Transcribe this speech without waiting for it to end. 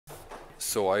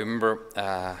So I remember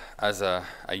as a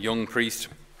young priest,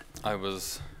 I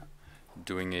was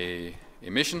doing a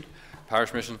mission,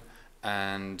 parish mission,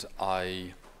 and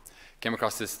I came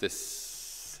across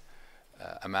this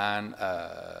a man,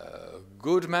 a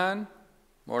good man,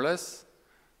 more or less.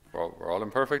 We're all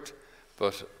imperfect,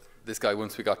 but this guy,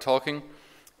 once we got talking,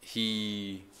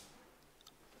 it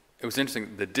was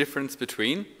interesting, the difference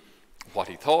between what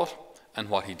he thought and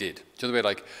what he did. Do you know the way,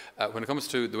 like, when it comes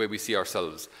to the way we see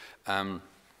ourselves,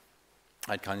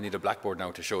 I'd kind of need a blackboard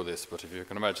now to show this, but if you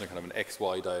can imagine kind of an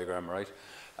XY diagram, right?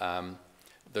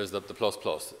 There's the plus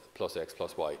X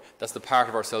plus Y. That's the part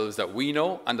of ourselves that we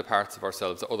know and the parts of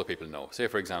ourselves that other people know. Say,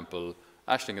 for example,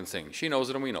 Aisling can sing. She knows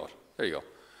it and we know it. There you go,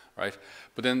 right?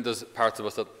 But then there's parts of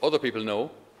us that other people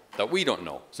know that we don't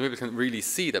know. So people can really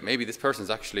see that maybe this person's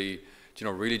actually, you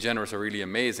know, really generous or really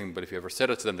amazing, but if you ever said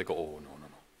it to them, they go, oh, no,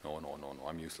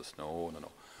 I'm useless. No.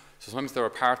 So sometimes there are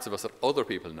parts of us that other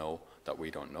people know that we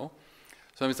don't know.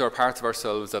 Sometimes there are parts of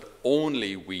ourselves that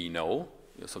only we know.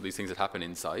 You know, some of these things that happen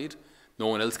inside. No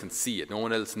one else can see it. No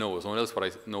one else knows. No one else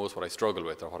knows what I struggle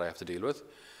with or what I have to deal with.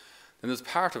 Then there's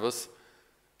part of us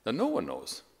that no one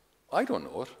knows. I don't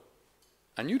know it,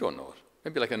 and you don't know it.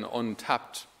 Maybe like an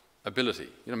untapped ability.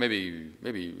 You know, maybe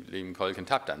Liam Cahill can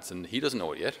tap dance, and he doesn't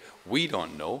know it yet. We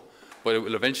don't know, but it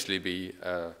will eventually be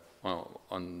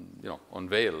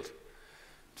unveiled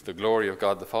to the glory of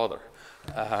God the Father.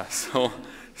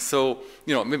 So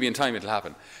you know, maybe in time it'll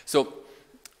happen. So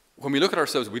when we look at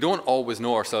ourselves, we don't always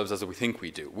know ourselves as we think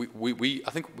we do.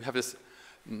 I think we have this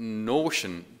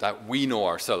notion that we know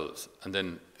ourselves, and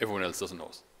then everyone else doesn't know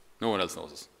us. No one else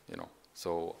knows us, you know.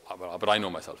 So, but I know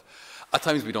myself. At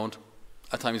times we don't.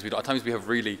 At times we don't. At times we have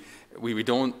really, we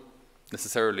don't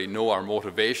necessarily know our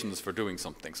motivations for doing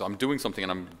something. So I'm doing something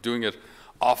and I'm doing it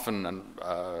often and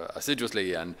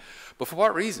assiduously, but for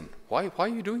what reason? Why are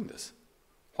you doing this?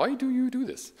 Why do you do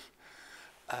this?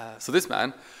 So this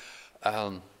man,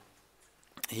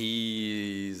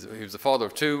 he was a father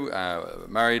of two,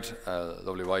 married,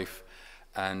 lovely wife,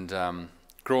 and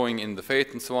growing in the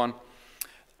faith and so on.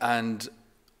 But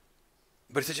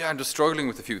he said, yeah, I'm just struggling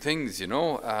with a few things, you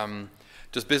know.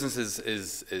 Just business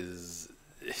is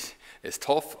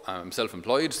tough. I'm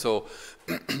self-employed, so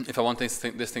if I want this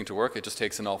thing to work, it just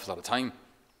takes an awful lot of time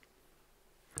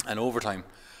and overtime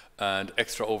and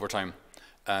extra overtime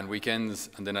and weekends,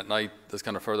 and then at night there's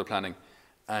kind of further planning,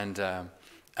 and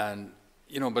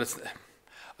you know, but it's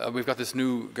we've got this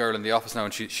new girl in the office now,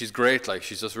 and she's great. Like,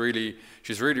 she's really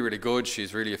good.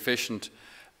 She's really efficient,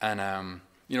 and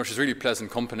you know, she's really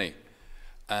pleasant company.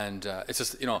 And it's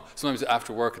just, you know, sometimes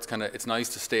after work it's nice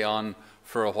to stay on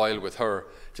for a while with her,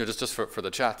 you know, just for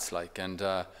the chats, like. And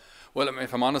well, I mean,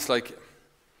 if I'm honest, like,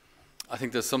 I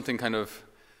think there's something kind of,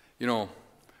 you know,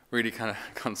 really kind of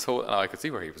console. I could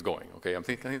see where he was going. Okay, I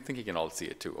think he can all see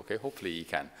it too. Okay, hopefully he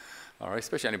can. All right,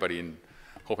 especially anybody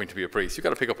hoping to be a priest, you got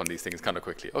to pick up on these things kind of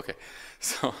quickly. Okay,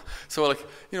 so like,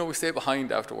 you know, we stay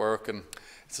behind after work, and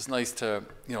it's just nice to,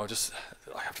 you know, just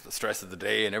after the stress of the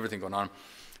day and everything going on,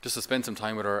 just to spend some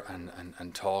time with her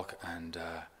and talk, and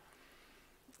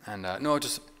no,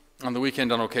 just on the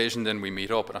weekend on occasion, then we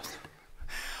meet up. And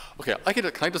okay,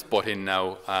 can I just butt in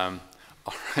now?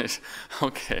 All right,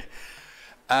 okay.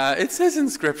 It says in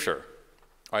Scripture,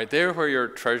 right there, where your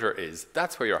treasure is,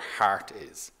 that's where your heart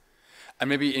is. And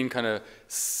maybe in kind of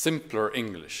simpler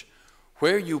English,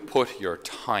 where you put your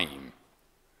time,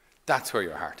 that's where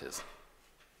your heart is.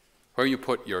 Where you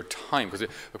put your time, because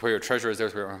where your treasure is,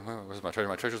 there's where's my treasure?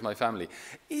 My treasure is my family.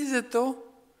 Is it though?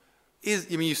 I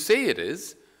mean, you say it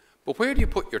is, but where do you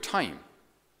put your time?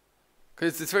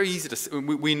 Because it's very easy to.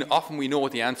 Often we know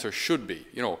what the answer should be.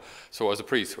 You know. So as a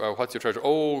priest, what's your treasure?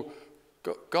 Oh,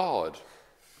 God.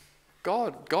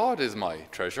 God is my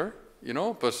treasure. You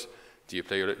know. But do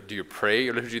you pray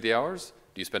your liturgy of the hours?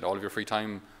 Do you spend all of your free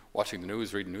time watching the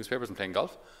news, reading newspapers, and playing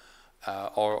golf,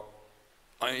 or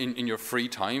in your free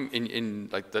time, in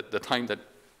like the time that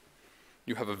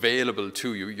you have available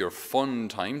to you, your fun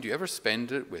time, do you ever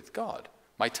spend it with God?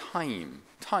 My time,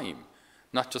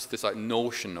 not just this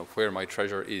notion of where my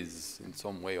treasure is in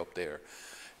some way up there.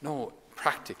 No,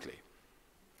 practically.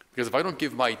 Because if I don't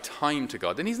give my time to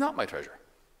God, then He's not my treasure.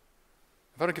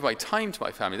 If I don't give my time to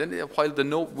my family, then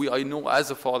while I know as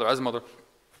a father, as a mother,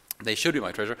 they should be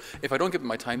my treasure. If I don't give them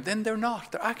my time, then they're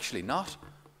not. They're actually not.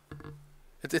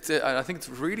 I think it's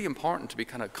really important to be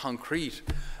kind of concrete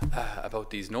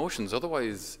about these notions.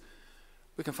 Otherwise,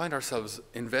 we can find ourselves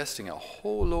investing a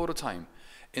whole load of time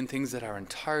in things that are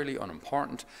entirely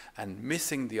unimportant and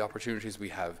missing the opportunities we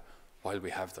have while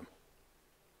we have them.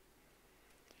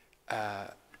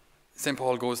 St.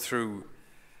 Paul goes through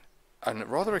a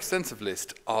rather extensive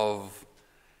list of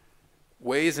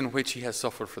ways in which he has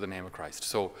suffered for the name of Christ.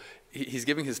 So he's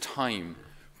giving his time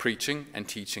preaching and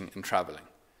teaching and traveling.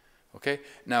 Okay?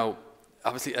 Now,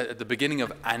 obviously, at the beginning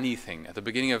of anything, at the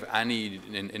beginning of any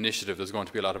initiative, there's going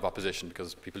to be a lot of opposition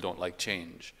because people don't like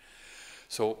change.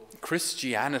 So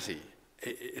Christianity,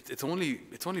 it's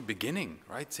only beginning,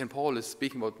 right? St. Paul is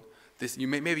speaking about this.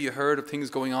 Maybe you heard of things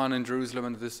going on in Jerusalem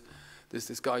and this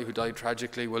guy who died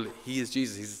tragically. Well, he is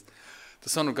Jesus. He's the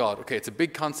Son of God. Okay, it's a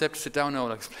big concept. Sit down now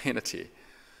and I'll explain it to you.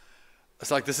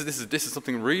 It's like this is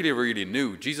something really, really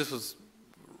new. Jesus was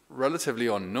relatively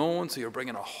unknown, so you're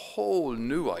bringing a whole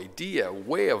new idea,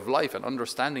 way of life and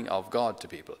understanding of God to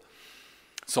people.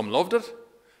 Some loved it,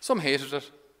 some hated it,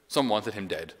 some wanted him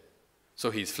dead. So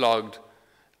he's flogged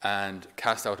and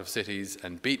cast out of cities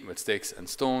and beaten with sticks and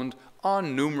stoned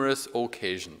on numerous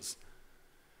occasions.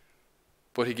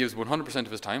 But he gives 100%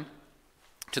 of his time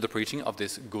to the preaching of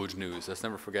this good news. Let's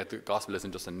never forget the gospel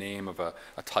isn't just a name of a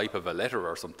type of a letter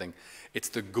or something. It's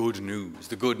the good news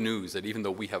that even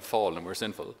though we have fallen and we're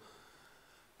sinful,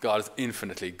 God is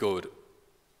infinitely good,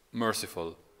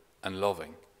 merciful, and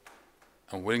loving,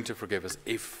 and willing to forgive us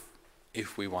if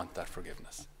we want that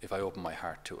forgiveness, if I open my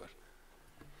heart to it.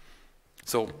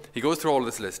 So he goes through all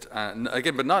this list, and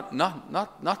again, but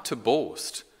not to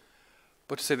boast,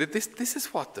 but to say that this is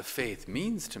what the faith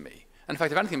means to me. And in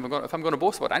fact, if anything, if I'm going to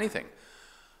boast about anything,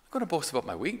 I'm going to boast about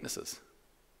my weaknesses.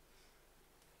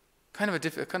 Kind of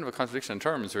a contradiction in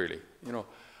terms, really. You know,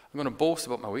 I'm going to boast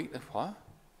about my weakness. What?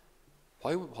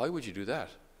 Why would you do that?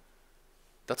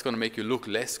 That's going to make you look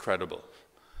less credible.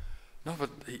 No, but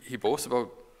he boasts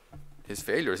about his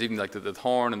failures, even like the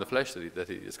thorn in the flesh that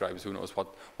he describes. Who knows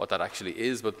what that actually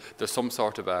is? But there's some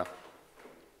sort of a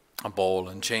ball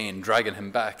and chain dragging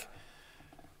him back,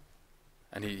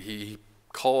 and he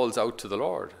calls out to the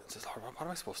Lord and says, Lord, what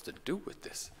am I supposed to do with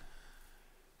this?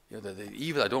 You know, the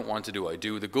evil I don't want to do, I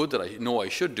do. The good that I know I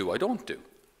should do, I don't do.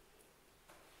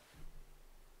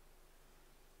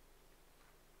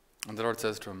 And the Lord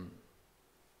says to him,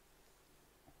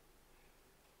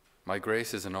 my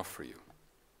grace is enough for you,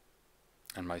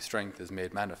 and my strength is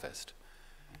made manifest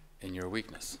in your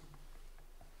weakness.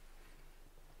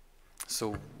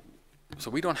 So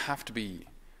we don't have to be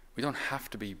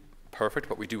perfect,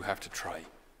 but we do have to try.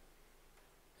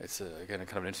 It's again a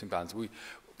kind of an interesting balance.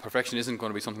 Perfection isn't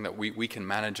going to be something that we can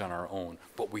manage on our own,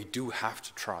 but we do have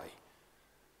to try.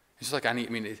 It's just like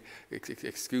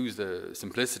excuse the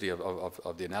simplicity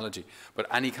of the analogy, but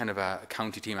any kind of a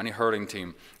county team, any hurling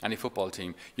team, any football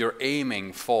team, you're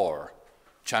aiming for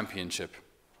championship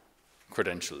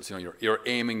credentials. You know, you're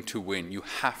aiming to win. You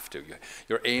have to.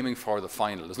 You're aiming for the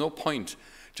final. There's no point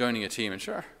joining a team and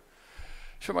sure,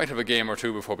 might have a game or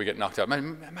two before we get knocked out.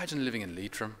 Imagine living in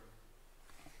Leitrim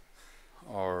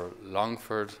or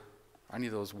Longford, any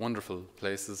of those wonderful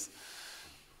places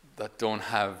that don't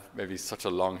have maybe such a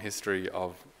long history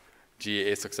of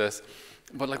GAA success.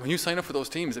 But like when you sign up for those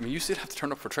teams, you still have to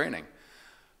turn up for training.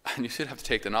 And you still have to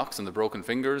take the knocks and the broken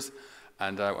fingers.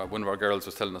 And one of our girls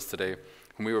was telling us today,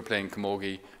 when we were playing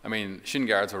camogie, shin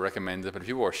guards were recommended, but if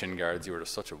you wore shin guards, you were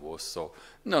just such a wuss. So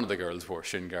none of the girls wore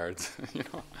shin guards, you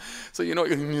know. So you're going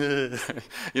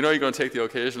to take the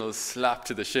occasional slap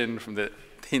to the shin from the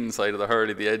thin side of the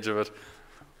hurley, the edge of it.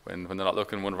 When they're not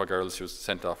looking, one of our girls, she was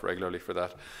sent off regularly for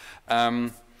that.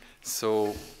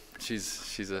 So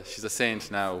she's a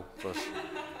saint now, but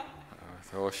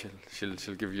she'll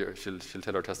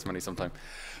tell her testimony sometime.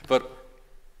 But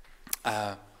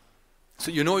so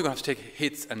you're going to have to take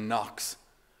hits and knocks.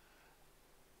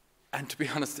 And to be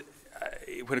honest,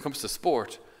 when it comes to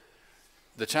sport,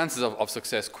 the chances of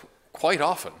success quite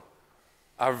often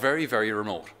are very, very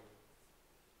remote.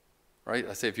 Right?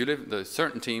 I say if you live in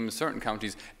certain teams, certain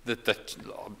counties, that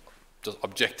just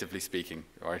objectively speaking,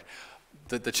 right,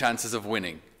 the chances of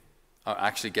winning, or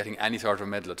actually getting any sort of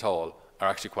medal at all, are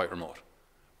actually quite remote.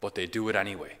 But they do it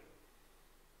anyway.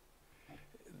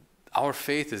 Our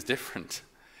faith is different.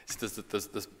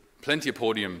 There's plenty of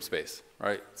podium space,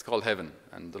 right? It's called heaven,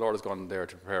 and the Lord has gone there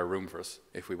to prepare a room for us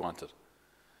if we want it.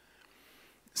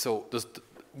 So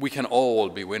we can all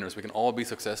be winners, we can all be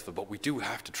successful, but we do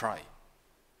have to try.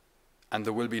 And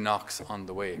there will be knocks on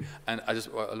the way. And I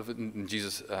love it in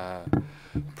Jesus'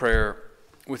 prayer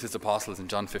with his apostles in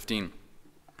John 15.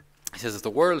 He says, if the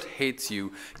world hates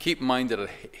you, keep in mind that it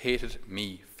hated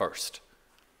me first.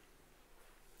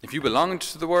 If you belonged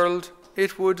to the world,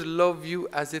 it would love you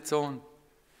as its own.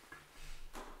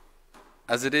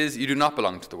 As it is, you do not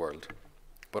belong to the world,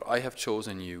 but I have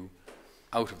chosen you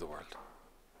out of the world.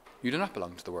 You do not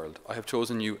belong to the world. I have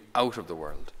chosen you out of the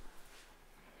world.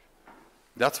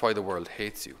 That's why the world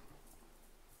hates you.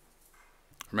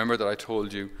 Remember that I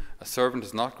told you, a servant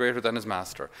is not greater than his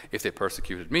master. If they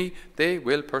persecuted me, they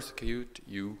will persecute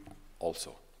you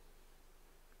also.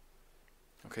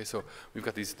 Okay, so we've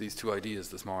got these two ideas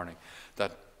this morning,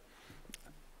 that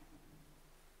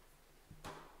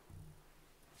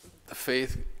the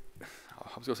faith, I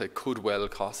was going to say, could well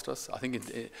cost us. I think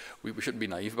we shouldn't be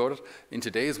naive about it. In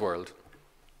today's world,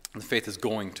 the faith is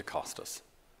going to cost us.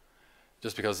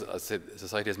 Just because, as I said,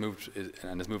 society has moved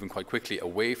and is moving quite quickly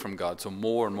away from God, so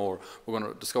more and more we're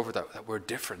going to discover that we're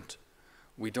different.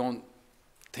 We don't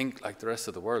think like the rest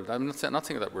of the world. I'm not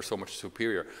saying that we're so much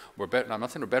superior. We're better. I'm not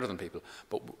saying we're better than people,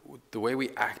 but the way we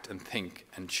act and think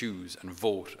and choose and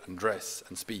vote and dress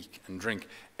and speak and drink,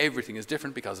 everything is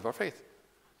different because of our faith.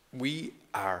 We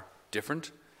are different.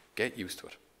 Get used to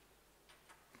it.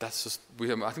 That's just. I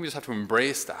think we just have to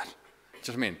embrace that.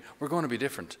 Do you know what I mean? We're going to be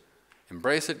different.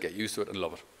 Embrace it, get used to it, and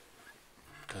love it.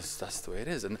 Because that's the way it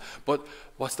is. But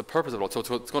what's the purpose of it all?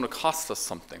 So it's going to cost us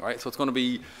something, right? So it's going to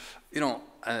be,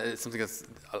 it's something that's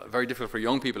very difficult for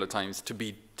young people at times to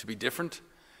be different,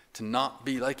 to not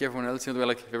be like everyone else. You know,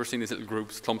 like, have you ever seen these little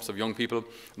groups, clumps of young people?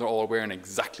 And they're all wearing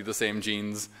exactly the same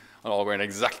jeans, and all wearing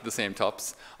exactly the same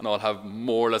tops, and all have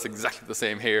more or less exactly the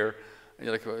same hair. And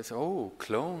you're like, oh,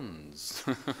 clones.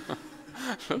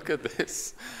 Look at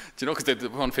this. Do you know, because they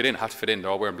want to fit in, have to fit in.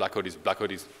 They're all wearing black hoodies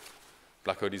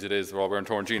it is. They're all wearing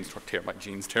torn jeans. Tear my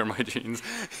jeans,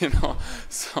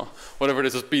 So whatever it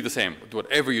is, just be the same.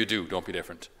 Whatever you do, don't be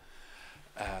different.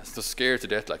 So scared to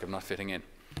death, like I'm not fitting in.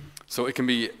 So it can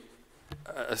be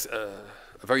a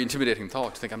very intimidating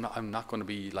thought to think I'm not going to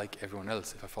be like everyone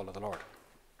else if I follow the Lord.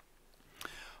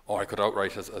 Or I could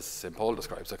outright, as St. Paul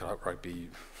describes, I could outright be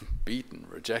beaten,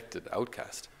 rejected,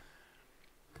 outcast.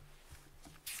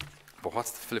 But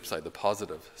what's the flip side, the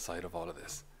positive side of all of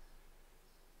this?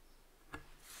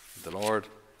 The Lord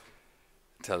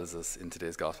tells us in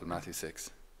today's Gospel, Matthew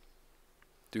 6,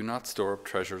 do not store up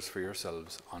treasures for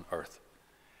yourselves on earth,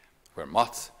 where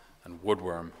moths and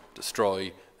woodworm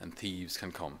destroy and thieves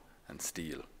can come and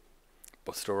steal.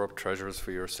 But store up treasures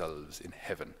for yourselves in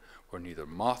heaven, where neither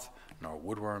moth nor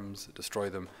woodworms destroy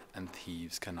them and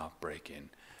thieves cannot break in.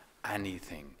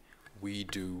 Anything we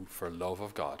do for love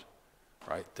of God,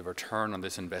 right, the return on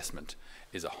this investment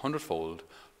is 100-fold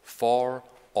for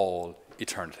all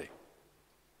eternity.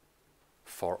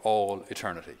 For all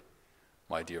eternity.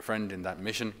 My dear friend in that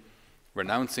mission,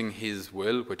 renouncing his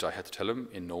will, which I had to tell him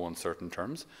in no uncertain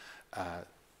terms,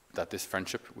 that this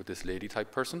friendship with this lady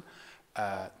type person,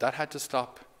 that had to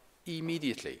stop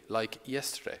immediately, like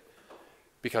yesterday,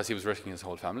 because he was risking his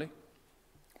whole family.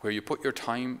 Where you put your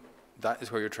time, that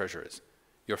is where your treasure is.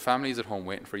 Your family is at home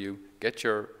waiting for you. Get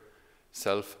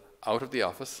yourself out of the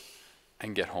office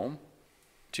and get home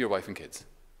to your wife and kids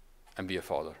and be a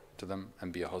father to them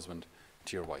and be a husband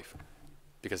to your wife.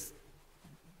 Because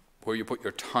where you put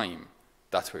your time,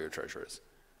 that's where your treasure is.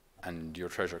 And your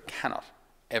treasure cannot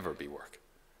ever be work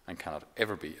and cannot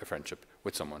ever be a friendship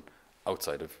with someone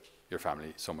outside of your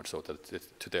family, so much so that it's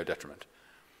to their detriment.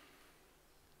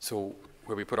 So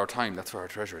where we put our time, that's where our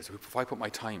treasure is. If I put my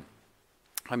time,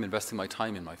 I'm investing my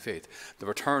time in my faith. The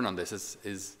return on this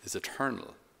is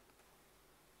eternal.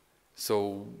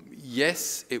 So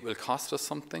yes, it will cost us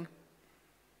something.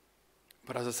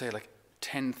 But as I say, like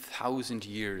 10,000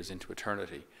 years into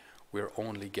eternity, we're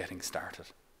only getting started.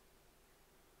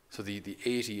 So the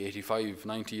 80, 85,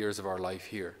 90 years of our life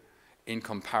here, in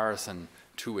comparison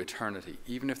to eternity,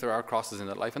 even if there are crosses in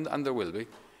that life, and there will be,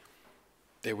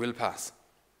 they will pass.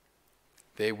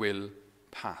 They will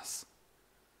pass.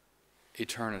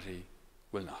 Eternity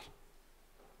will not.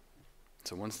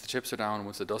 So once the chips are down,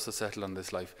 once the dust has settled on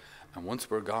this life, and once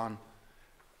we're gone,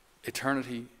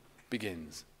 eternity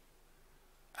begins.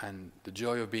 And the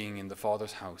joy of being in the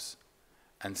Father's house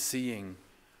and seeing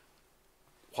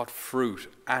what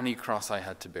fruit any cross I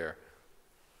had to bear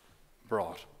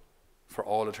brought for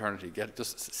all eternity.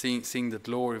 Just seeing the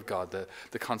glory of God,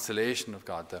 the consolation of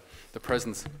God, the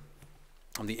presence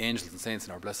of the angels and saints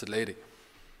and our Blessed Lady.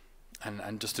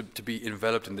 And just to be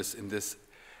enveloped in this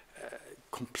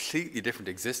completely different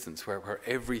existence where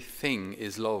everything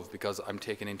is love because I'm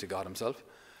taken into God himself.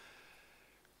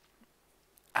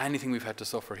 Anything we've had to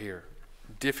suffer here,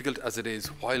 difficult as it is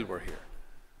while we're here,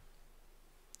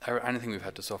 anything we've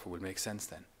had to suffer will make sense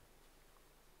then.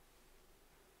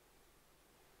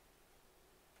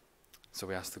 So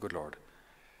we ask the good Lord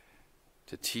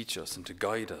to teach us and to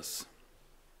guide us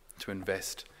to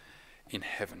invest in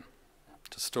heaven,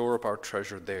 to store up our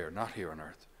treasure there, not here on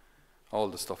earth. All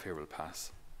the stuff here will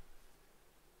pass.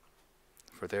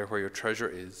 For there where your treasure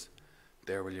is,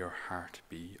 there will your heart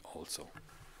be also.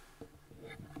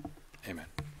 Amen.